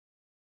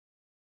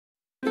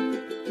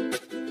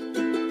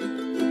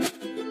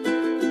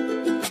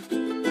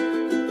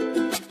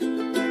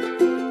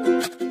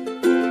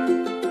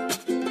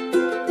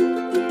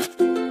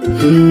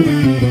You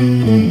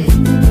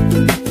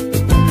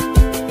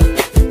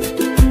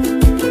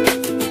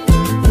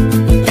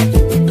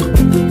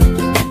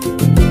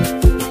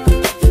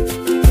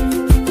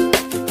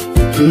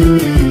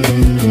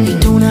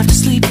don't have to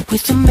sleep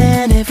with a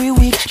man every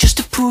week just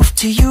to prove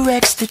to your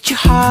ex that your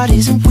heart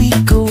isn't weak.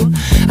 Oh,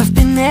 I've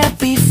been there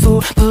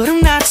before, but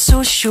I'm not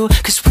so sure.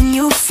 Cause when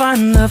you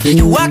find love,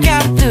 you walk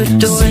out the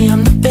door. Say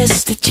I'm the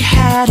best that you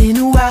had in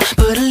a while,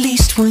 but at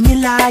least when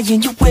you're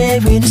lying, you're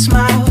wearing a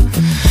smile.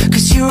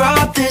 Cause you're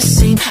all the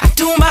same, I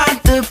don't mind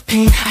the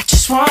pain. I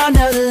just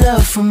wanna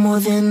love for more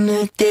than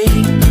a day.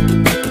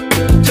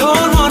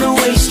 Don't wanna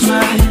waste my,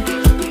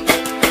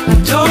 I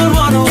don't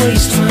wanna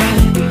waste my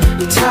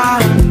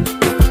time.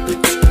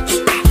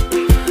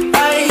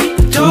 I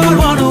don't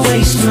wanna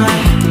waste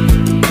my,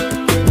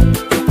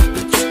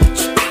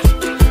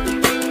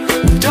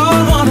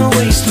 don't wanna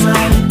waste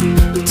my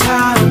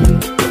time.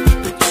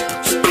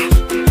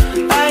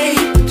 I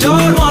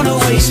don't wanna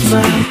waste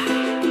my.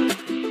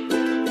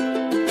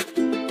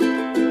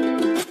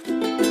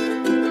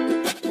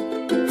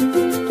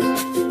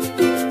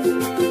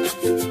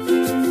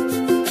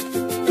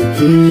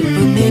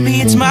 But maybe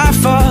it's my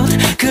fault,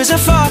 cause I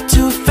fall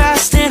too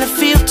fast and I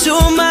feel too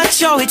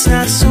much. Oh, it's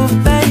not so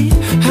bad.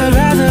 I'd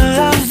rather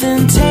love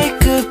than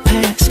take a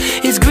pass.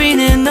 It's green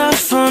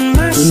enough on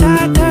my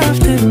side of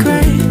the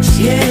grass.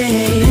 Yeah,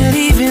 and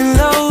even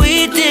though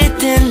we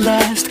didn't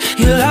last,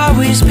 you'll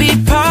always be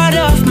part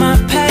of my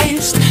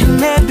past.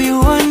 Maybe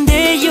one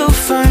day you'll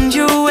find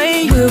your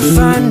way. We'll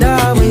find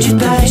our way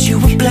back. You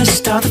were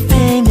blessed, all the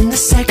fame and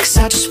the sex.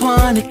 I just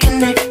wanna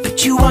connect,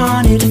 but you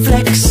wanted to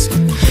flex.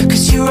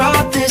 Cause you're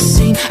all the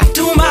same, I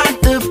don't mind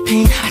the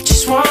pain. I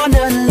just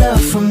wanna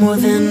love for more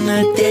than